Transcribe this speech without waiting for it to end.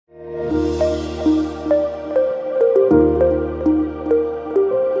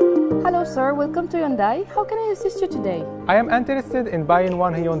welcome to Hyundai. How can I assist you today? I am interested in buying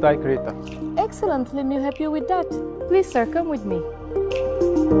one Hyundai Creta. Excellent, let me help you with that. Please sir, come with me.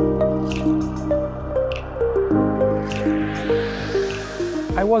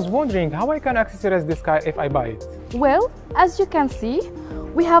 I was wondering how I can accessorize this car if I buy it. Well, as you can see,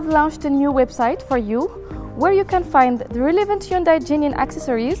 we have launched a new website for you where you can find the relevant Hyundai genuine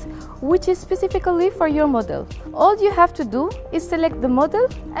accessories which is specifically for your model. All you have to do is select the model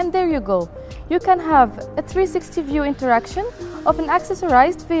and there you go. You can have a 360 view interaction of an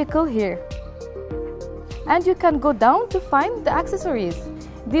accessorized vehicle here. And you can go down to find the accessories.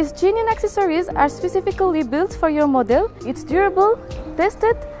 These genuine accessories are specifically built for your model. It's durable,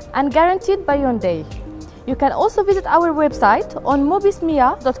 tested and guaranteed by Hyundai. You can also visit our website on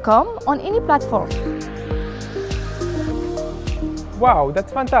mobismia.com on any platform. Wow,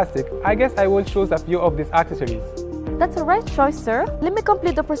 that's fantastic. I guess I will choose a few of these accessories. That's the right choice, sir. Let me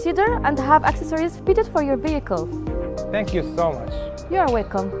complete the procedure and have accessories fitted for your vehicle. Thank you so much. You are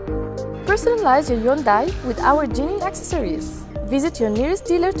welcome. Personalize your Hyundai with our genuine accessories. Visit your nearest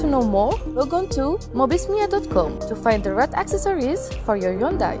dealer to know more. Log on to mobismia.com to find the right accessories for your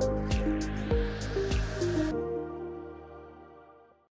Hyundai.